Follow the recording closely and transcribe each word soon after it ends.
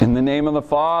In the name of the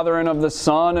Father, and of the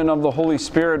Son, and of the Holy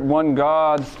Spirit, one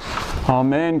God.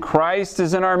 Amen. Christ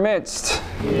is in our midst.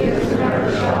 He is and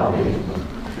ever shall be.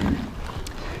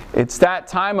 It's that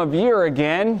time of year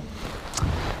again,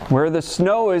 where the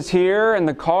snow is here and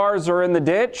the cars are in the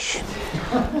ditch.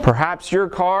 Perhaps your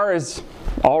car has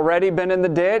already been in the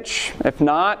ditch. If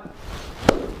not,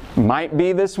 might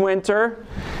be this winter.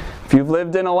 If you've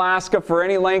lived in Alaska for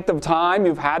any length of time,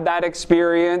 you've had that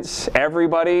experience.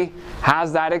 Everybody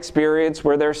has that experience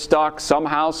where they're stuck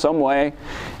somehow, some way,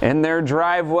 in their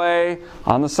driveway,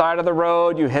 on the side of the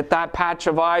road. You hit that patch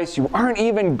of ice. You aren't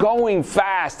even going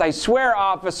fast. I swear,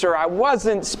 officer, I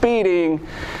wasn't speeding.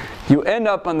 You end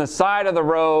up on the side of the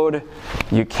road.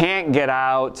 You can't get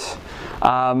out.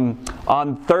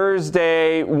 On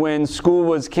Thursday, when school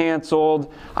was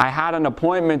canceled, I had an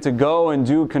appointment to go and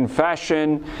do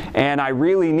confession, and I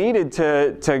really needed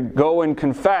to go and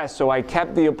confess, so I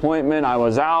kept the appointment. I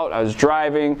was out, I was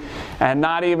driving, and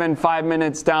not even 5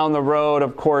 minutes down the road,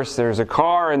 of course, there's a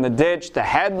car in the ditch, the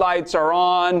headlights are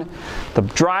on, the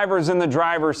driver's in the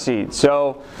driver's seat.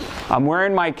 So I'm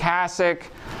wearing my cassock.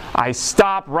 I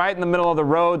stop right in the middle of the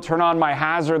road, turn on my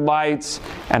hazard lights,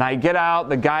 and I get out.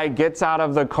 The guy gets out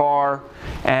of the car,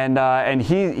 and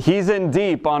he's in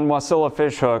deep on Wasilla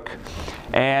Fishhook.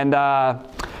 And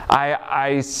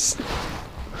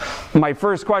my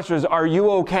first question is, "Are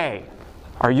you okay?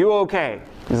 Are you okay?"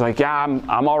 He's like, "Yeah,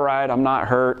 I'm all right. I'm not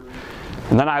hurt."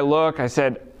 And then I look. I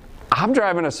said, "I'm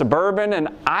driving a Suburban, and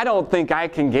I don't think I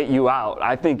can get you out.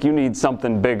 I think you need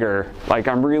something bigger. Like,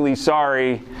 I'm really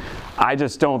sorry. I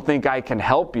just don't think I can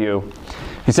help you."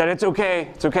 He said, "It's okay.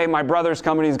 It's okay. My brother's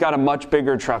coming. He's got a much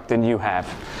bigger truck than you have,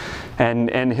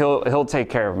 and he'll take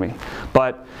care of me.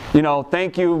 But,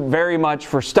 thank you very much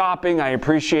for stopping. I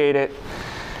appreciate it."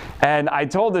 And I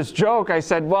told this joke. I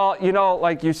said, "Well,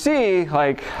 like you see,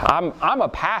 like I'm a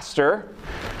pastor.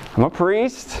 I'm a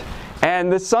priest.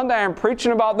 And this Sunday I'm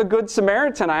preaching about the Good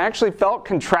Samaritan. I actually felt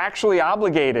contractually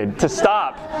obligated to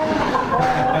stop."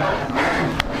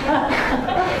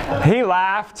 He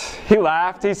laughed.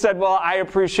 He said, "Well, I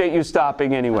appreciate you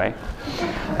stopping anyway."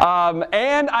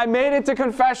 And I made it to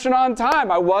confession on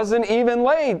time. I wasn't even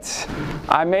late.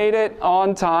 I made it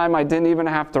on time. I didn't even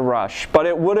have to rush. But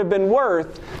it would have been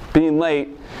worth being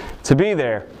late to be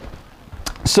there.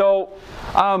 So,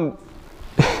 I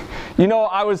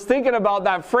was thinking about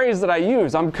that phrase that I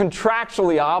use. I'm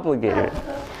contractually obligated,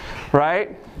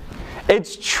 right?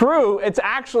 It's true. It's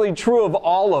actually true of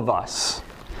all of us.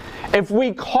 If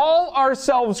we call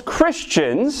ourselves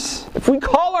Christians,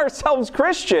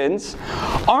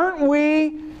 aren't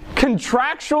we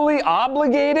contractually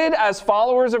obligated as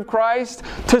followers of Christ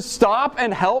to stop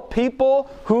and help people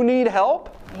who need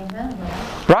help? Amen.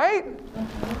 Right?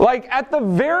 Like, at the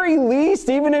very least,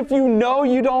 even if you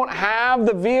don't have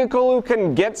the vehicle who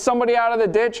can get somebody out of the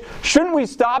ditch, shouldn't we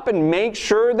stop and make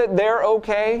sure that they're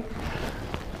okay?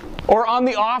 Or on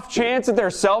the off chance that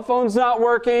their cell phone's not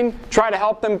working, try to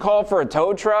help them call for a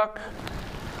tow truck?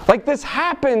 Like, this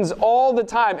happens all the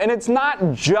time. And it's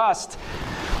not just,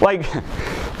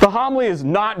 the homily is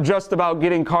not just about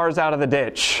getting cars out of the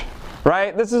ditch,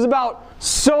 right? This is about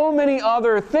so many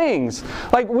other things.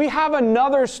 Like, we have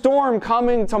another storm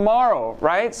coming tomorrow,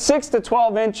 right? 6 to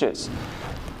 12 inches.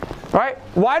 Right?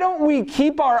 Why don't we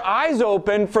keep our eyes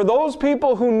open for those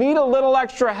people who need a little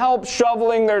extra help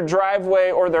shoveling their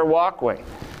driveway or their walkway?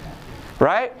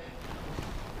 Right?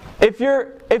 If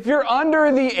you're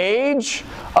under the age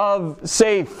of,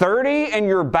 say, 30 and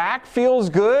your back feels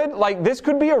good, like, this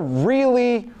could be a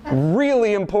really,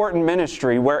 really important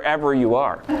ministry wherever you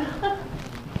are.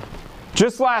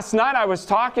 Just last night I was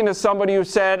talking to somebody who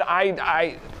said,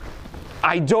 I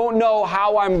don't know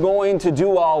how I'm going to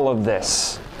do all of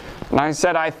this. And I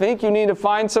said, I think you need to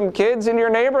find some kids in your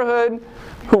neighborhood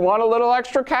who want a little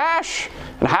extra cash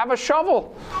and have a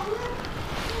shovel.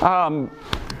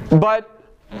 But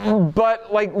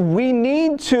we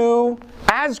need to,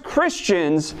 as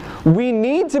Christians, we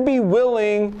need to be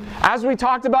willing, as we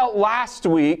talked about last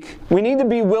week, we need to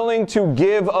be willing to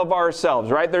give of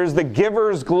ourselves, right? There's the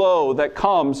giver's glow that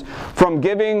comes from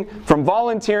giving, from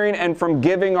volunteering, and from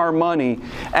giving our money.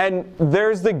 And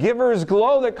there's the giver's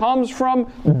glow that comes from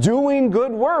doing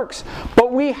good works.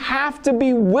 But we have to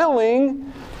be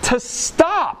willing to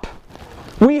stop.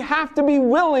 We have to be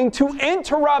willing to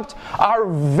interrupt our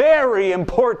very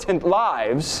important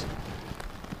lives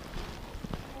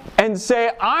and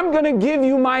say, I'm going to give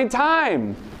you my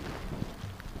time.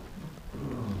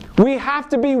 We have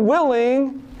to be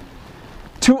willing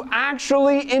to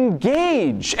actually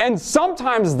engage. And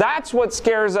sometimes that's what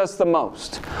scares us the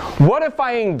most. What if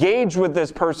I engage with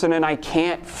this person and I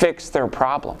can't fix their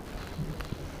problem?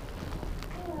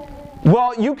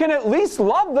 Well, you can at least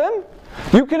love them.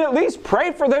 You can at least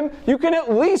pray for them. You can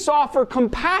at least offer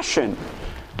compassion.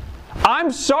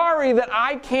 I'm sorry that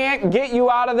I can't get you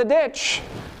out of the ditch,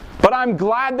 but I'm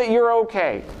glad that you're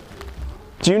okay.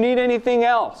 Do you need anything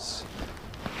else?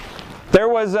 There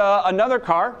was another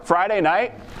car Friday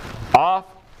night off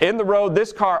in the road.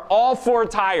 This car, all four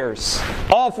tires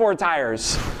off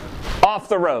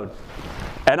the road.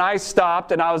 And I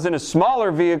stopped, and I was in a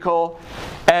smaller vehicle,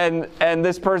 and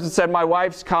this person said, my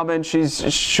wife's coming,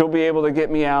 she'll be able to get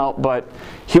me out. But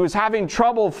he was having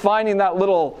trouble finding that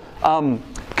little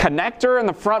connector in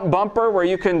the front bumper where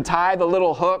you can tie the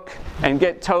little hook and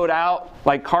get towed out.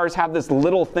 Like cars have this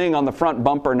little thing on the front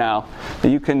bumper now that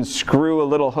you can screw a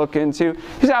little hook into.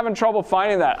 He's having trouble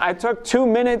finding that. I took 2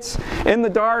 minutes in the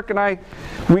dark, and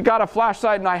we got a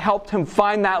flashlight, and I helped him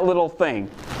find that little thing.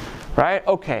 Right?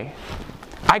 Okay.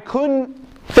 I couldn't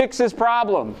fix his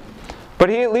problem, but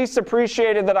he at least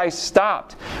appreciated that I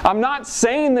stopped. I'm not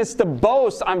saying this to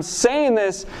boast. I'm saying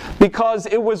this because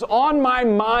it was on my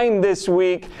mind this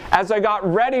week as I got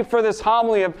ready for this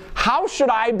homily of how should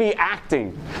I be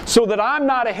acting so that I'm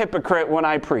not a hypocrite when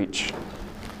I preach.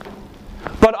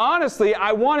 But honestly,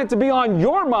 I want it to be on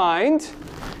your mind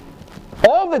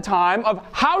all the time of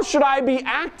how should I be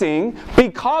acting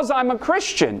because I'm a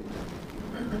Christian.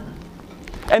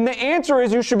 And the answer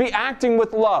is you should be acting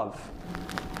with love.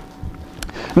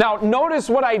 Now, notice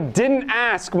what I didn't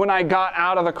ask when I got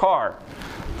out of the car.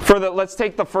 Let's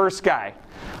take the first guy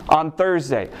on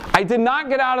Thursday. I did not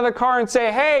get out of the car and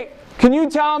say, hey, can you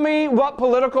tell me what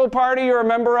political party you're a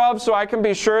member of so I can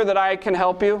be sure that I can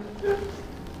help you?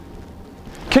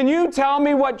 Can you tell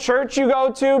me what church you go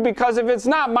to? Because if it's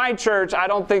not my church, I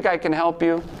don't think I can help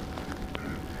you.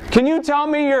 Can you tell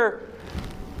me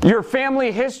your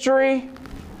family history?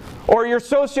 Or your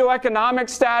socioeconomic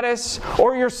status,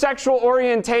 or your sexual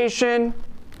orientation,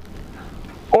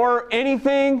 or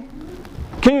anything?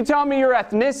 Can you tell me your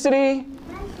ethnicity?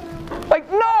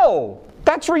 Like, no!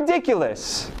 That's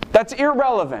ridiculous. That's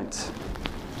irrelevant.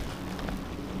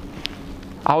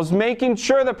 I was making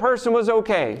sure the person was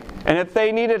okay. And if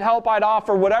they needed help, I'd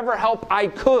offer whatever help I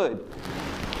could.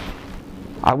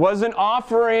 I wasn't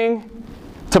offering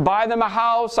to buy them a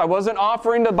house. I wasn't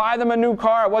offering to buy them a new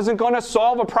car. I wasn't going to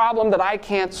solve a problem that I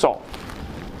can't solve.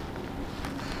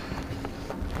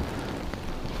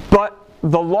 But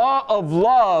the law of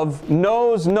love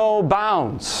knows no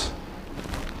bounds.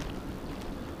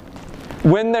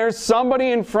 When there's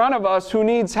somebody in front of us who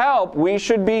needs help, we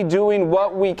should be doing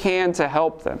what we can to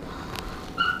help them.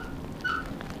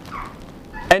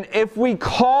 And if we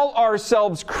call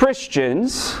ourselves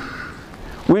Christians,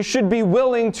 we should be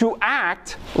willing to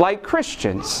act like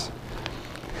Christians.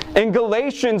 In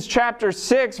Galatians chapter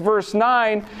 6, verse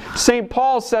 9, St.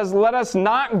 Paul says, let us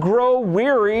not grow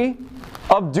weary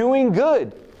of doing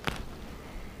good.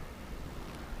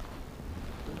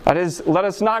 That is, let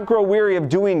us not grow weary of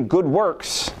doing good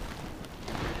works.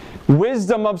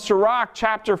 Wisdom of Sirach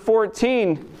chapter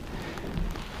 14,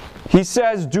 he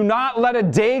says, do not let a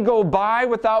day go by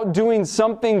without doing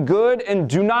something good, and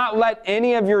do not let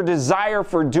any of your desire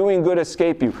for doing good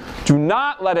escape you. Do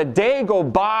not let a day go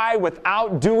by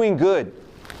without doing good.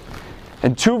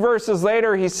 And 2 verses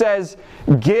later, he says,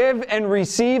 give and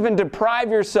receive and deprive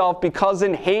yourself, because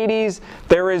in Hades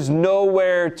there is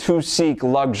nowhere to seek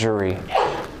luxury.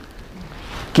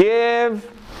 Give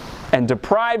and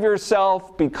deprive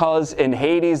yourself, because in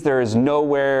Hades there is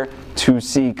nowhere to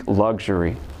seek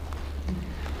luxury.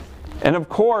 And of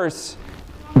course,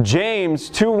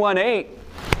 James 2:18,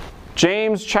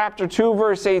 James chapter 2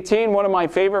 verse 18, one of my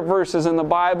favorite verses in the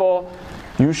Bible.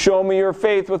 You show me your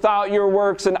faith without your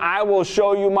works, and I will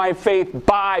show you my faith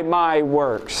by my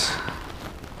works.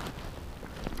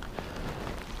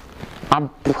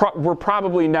 We're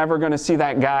probably never going to see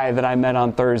that guy that I met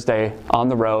on Thursday on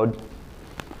the road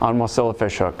on Wasilla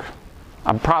Fishhook.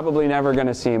 I'm probably never going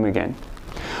to see him again.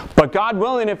 But God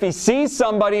willing, if he sees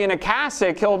somebody in a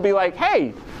cassock, he'll be like,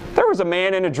 hey, there was a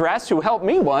man in a dress who helped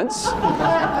me once.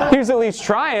 He was at least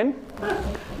trying.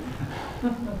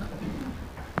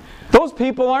 Those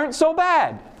people aren't so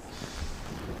bad.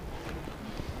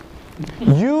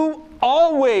 You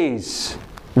always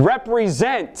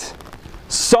represent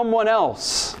someone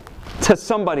else to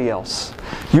somebody else.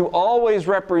 You always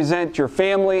represent your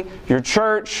family, your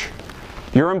church,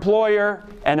 your employer,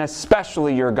 and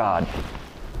especially your God.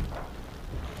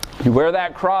 You wear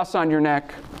that cross on your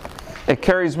neck, it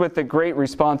carries with it great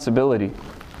responsibility.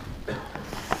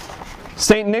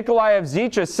 St. Nikolai of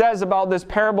Zicha says about this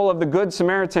parable of the Good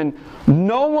Samaritan,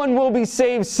 no one will be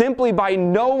saved simply by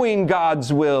knowing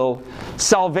God's will.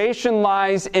 Salvation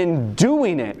lies in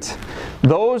doing it.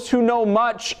 Those who know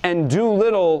much and do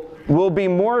little will be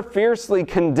more fiercely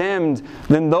condemned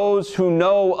than those who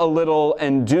know a little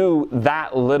and do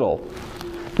that little.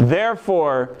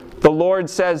 Therefore, the Lord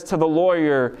says to the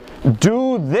lawyer,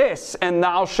 do this and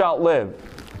thou shalt live.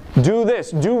 Do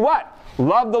this. Do what?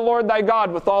 Love the Lord thy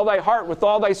God with all thy heart, with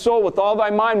all thy soul, with all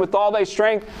thy mind, with all thy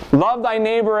strength. Love thy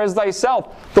neighbor as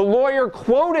thyself. The lawyer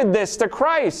quoted this to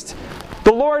Christ.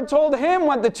 The Lord told him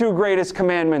what the two greatest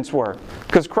commandments were,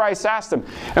 because Christ asked him.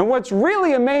 And what's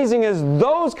really amazing is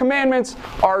those commandments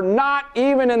are not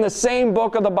even in the same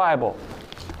book of the Bible.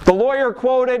 The lawyer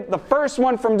quoted the first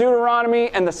one from Deuteronomy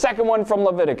and the second one from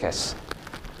Leviticus.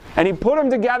 And he put them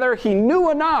together. He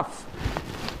knew enough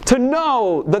to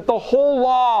know that the whole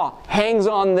law hangs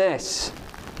on this.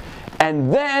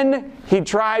 And then he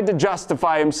tried to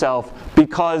justify himself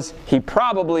because he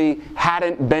probably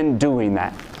hadn't been doing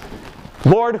that.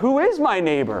 Lord, who is my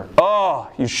neighbor? Oh,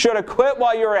 you should have quit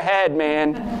while you were ahead,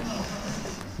 man.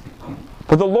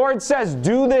 But the Lord says,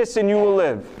 do this and you will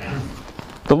live.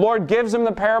 The Lord gives him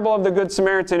the parable of the Good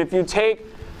Samaritan. If you take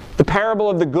the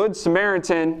parable of the Good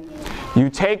Samaritan, you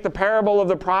take the parable of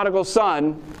the prodigal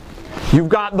son, you've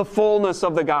got the fullness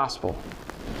of the gospel.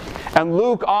 And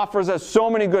Luke offers us so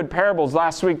many good parables.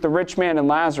 Last week, the rich man and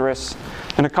Lazarus.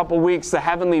 In a couple weeks, the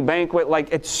heavenly banquet.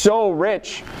 Like, it's so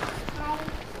rich.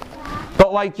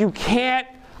 But like, you can't,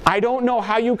 I don't know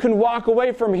how you can walk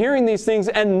away from hearing these things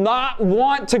and not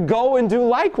want to go and do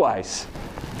likewise.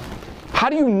 How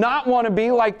do you not want to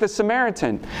be like the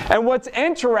Samaritan? And what's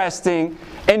interesting,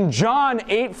 in John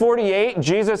 8:48,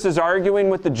 Jesus is arguing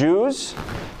with the Jews,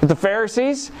 with the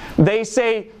Pharisees. They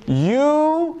say,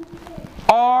 you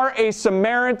are a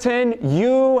Samaritan,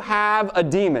 you have a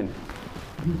demon.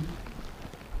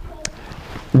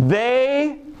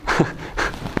 They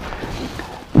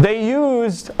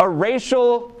used a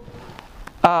racial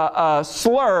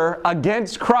slur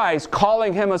against Christ,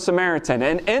 calling him a Samaritan.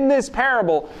 And in this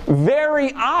parable,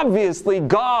 very obviously,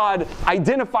 God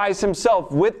identifies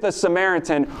himself with the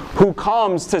Samaritan who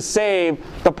comes to save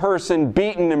the person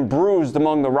beaten and bruised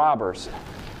among the robbers.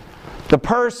 The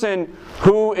person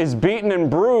who is beaten and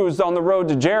bruised on the road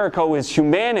to Jericho is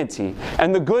humanity,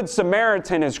 and the Good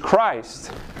Samaritan is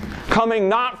Christ, coming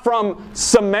not from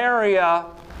Samaria,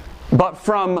 but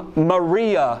from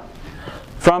Maria,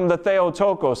 from the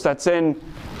Theotokos. That's in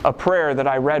a prayer that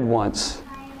I read once.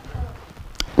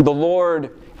 The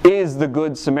Lord is the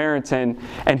Good Samaritan,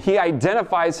 and he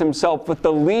identifies himself with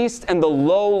the least and the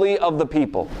lowly of the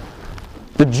people.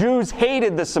 The Jews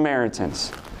hated the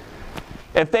Samaritans.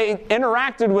 If they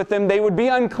interacted with them, they would be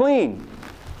unclean.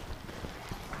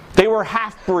 They were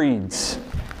half-breeds.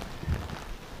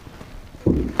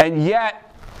 And yet,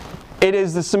 it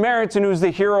is the Samaritan who's the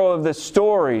hero of this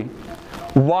story.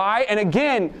 Why? And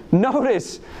again,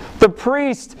 notice, the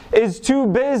priest is too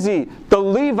busy. The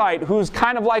Levite, who's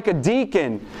kind of like a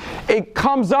deacon, it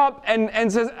comes up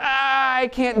and says, I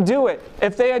can't do it.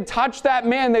 If they had touched that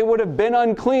man, they would have been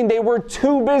unclean. They were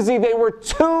too busy. They were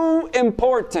too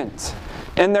important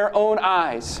in their own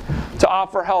eyes to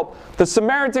offer help. The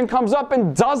Samaritan comes up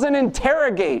and doesn't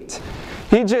interrogate.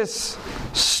 He just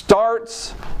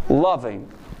starts loving.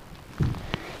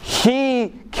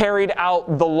 He carried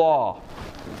out the law.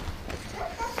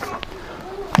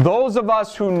 Those of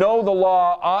us who know the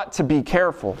law ought to be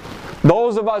careful.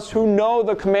 Those of us who know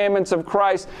the commandments of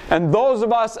Christ, and those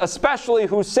of us especially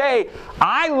who say,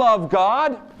 I love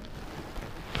God,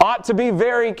 ought to be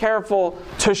very careful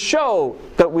to show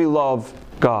that we love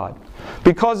God.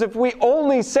 Because if we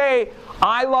only say,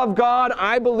 I love God,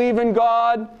 I believe in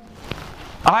God,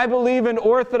 I believe in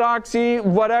orthodoxy,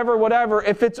 whatever,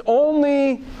 if it's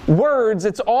only words,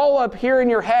 it's all up here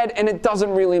in your head and it doesn't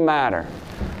really matter.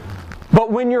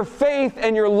 But when your faith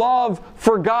and your love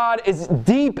for God is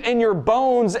deep in your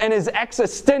bones and is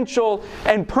existential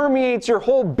and permeates your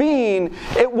whole being,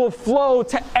 it will flow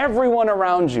to everyone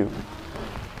around you.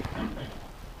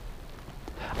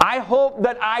 I hope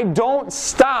that I don't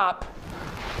stop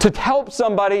to help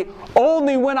somebody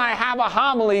only when I have a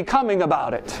homily coming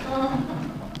about it.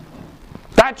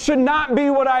 That should not be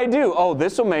what I do. Oh,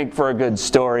 this will make for a good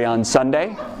story on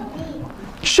Sunday.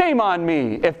 Shame on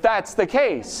me if that's the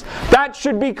case. That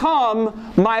should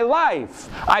become my life.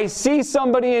 I see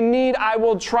somebody in need, I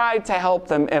will try to help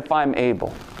them if I'm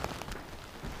able.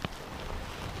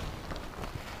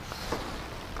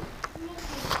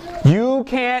 You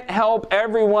can't help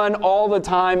everyone all the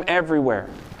time, everywhere.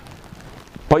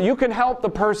 But you can help the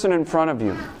person in front of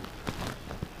you.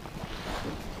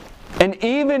 And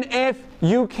even if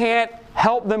you can't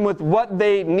help them with what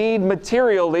they need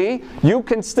materially, you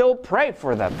can still pray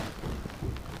for them.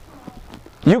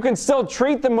 You can still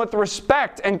treat them with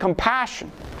respect and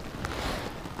compassion.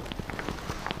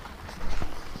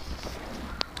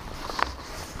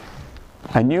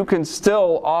 And you can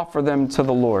still offer them to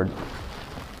the Lord.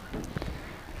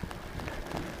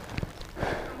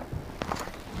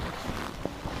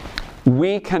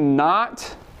 We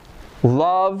cannot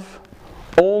love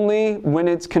only when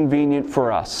it's convenient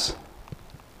for us.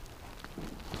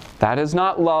 That is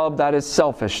not love, that is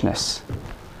selfishness.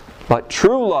 But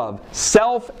true love,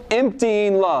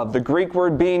 self-emptying love, the Greek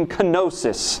word being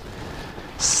kenosis.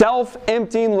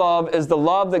 Self-emptying love is the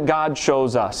love that God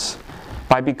shows us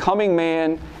by becoming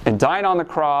man and dying on the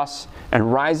cross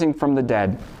and rising from the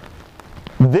dead.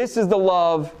 This is the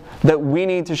love that we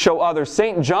need to show others.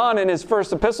 St. John in his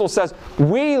first epistle says,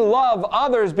 we love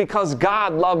others because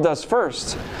God loved us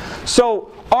first.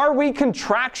 So, are we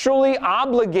contractually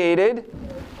obligated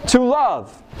to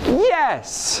love?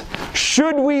 Yes.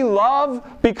 Should we love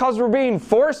because we're being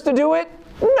forced to do it?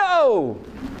 No.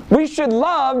 We should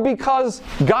love because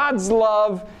God's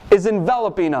love is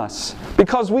enveloping us.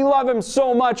 Because we love Him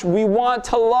so much, we want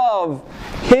to love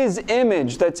His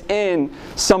image that's in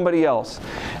somebody else.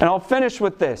 And I'll finish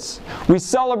with this. We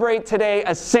celebrate today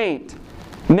a saint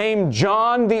named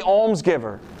John the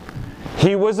Almsgiver.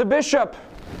 He was a bishop.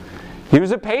 He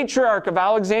was a patriarch of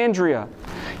Alexandria.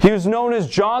 He was known as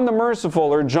John the Merciful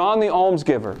or John the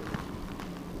Almsgiver.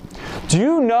 Do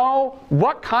you know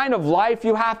what kind of life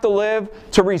you have to live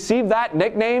to receive that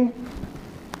nickname?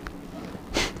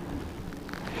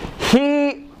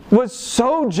 He was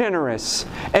so generous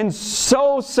and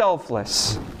so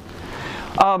selfless.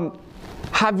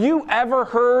 Have you ever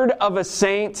heard of a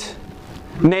saint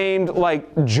named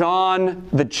like John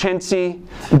the Chintzy,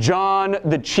 John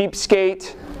the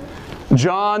Cheapskate,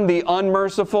 John the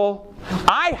Unmerciful?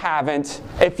 I haven't.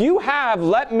 If you have,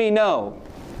 let me know.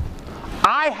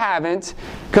 I haven't,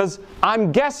 because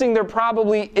I'm guessing there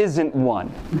probably isn't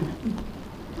one.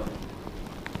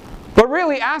 But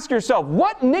really ask yourself,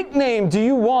 what nickname do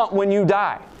you want when you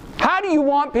die? How do you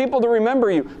want people to remember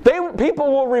you?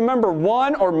 People will remember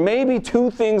one or maybe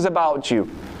two things about you,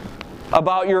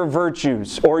 about your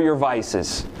virtues or your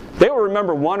vices. They will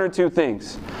remember one or two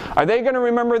things. Are they going to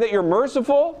remember that you're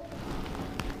merciful?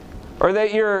 Or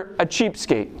that you're a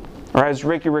cheapskate? Or as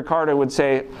Ricky Ricardo would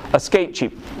say, a skate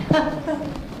cheap.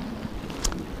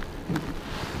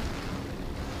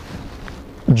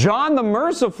 John the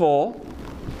Merciful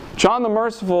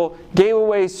gave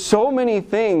away so many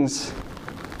things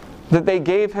that they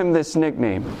gave him this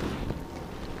nickname.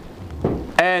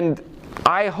 And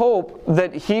I hope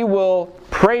that he will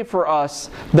pray for us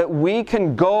that we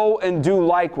can go and do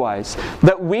likewise.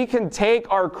 That we can take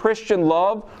our Christian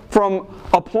love from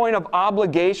a point of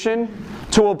obligation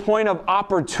to a point of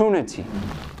opportunity.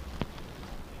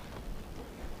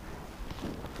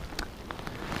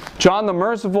 John the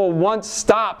Merciful once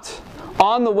stopped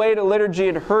on the way to liturgy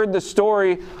and heard the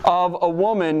story of a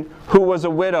woman who was a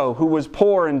widow, who was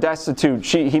poor and destitute.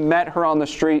 He met her on the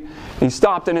street. He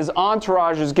stopped, and his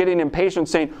entourage is getting impatient,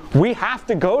 saying, "We have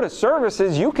to go to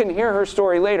services. You can hear her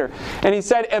story later." And he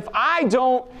said, "If I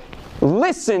don't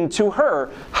listen to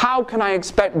her, how can I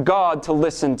expect God to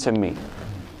listen to me?"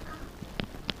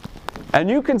 And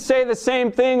you can say the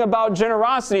same thing about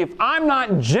generosity. If I'm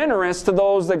not generous to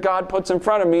those that God puts in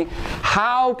front of me,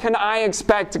 how can I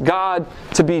expect God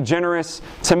to be generous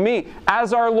to me?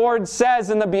 As our Lord says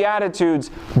in the Beatitudes,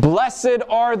 "Blessed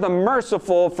are the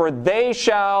merciful, for they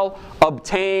shall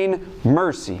obtain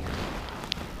mercy."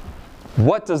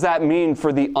 What does that mean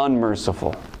for the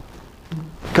unmerciful?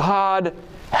 God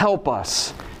help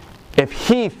us if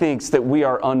He thinks that we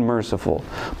are unmerciful.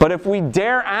 But if we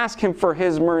dare ask Him for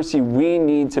His mercy, we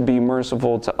need to be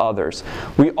merciful to others.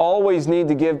 We always need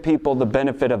to give people the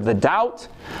benefit of the doubt.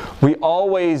 We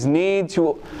always need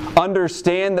to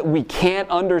understand that we can't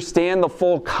understand the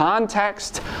full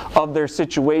context of their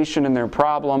situation and their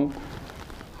problem.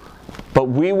 But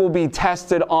we will be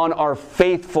tested on our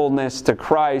faithfulness to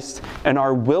Christ and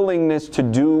our willingness to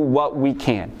do what we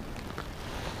can.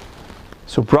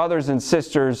 So brothers and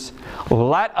sisters,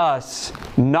 let us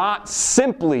not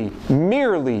simply,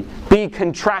 merely be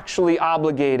contractually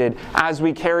obligated as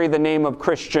we carry the name of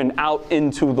Christian out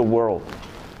into the world.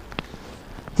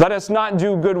 Let us not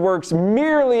do good works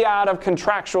merely out of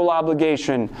contractual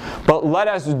obligation, but let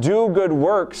us do good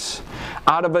works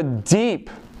out of a deep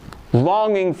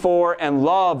longing for and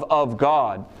love of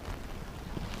God.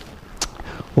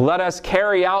 Let us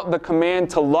carry out the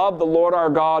command to love the Lord our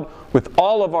God with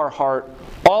all of our heart,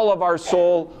 all of our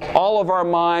soul, all of our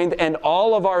mind, and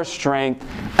all of our strength,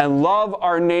 and love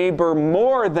our neighbor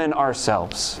more than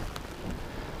ourselves,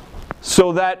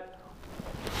 so that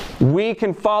We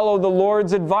can follow the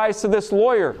Lord's advice to this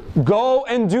lawyer. Go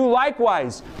and do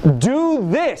likewise. Do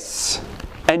this,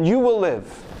 and you will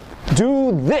live.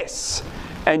 Do this,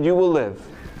 and you will live.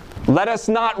 Let us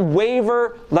not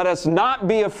waver. Let us not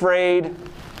be afraid.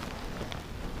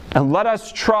 And let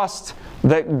us trust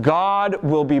that God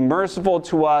will be merciful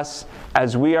to us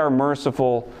as we are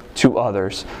merciful to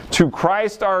others. To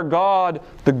Christ our God,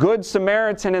 the Good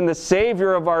Samaritan and the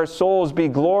Savior of our souls, be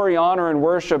glory, honor, and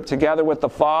worship together with the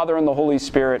Father and the Holy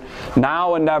Spirit,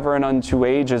 now and ever and unto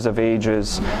ages of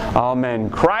ages. Amen.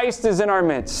 Christ is in our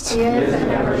midst. He is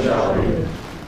and ever shall be.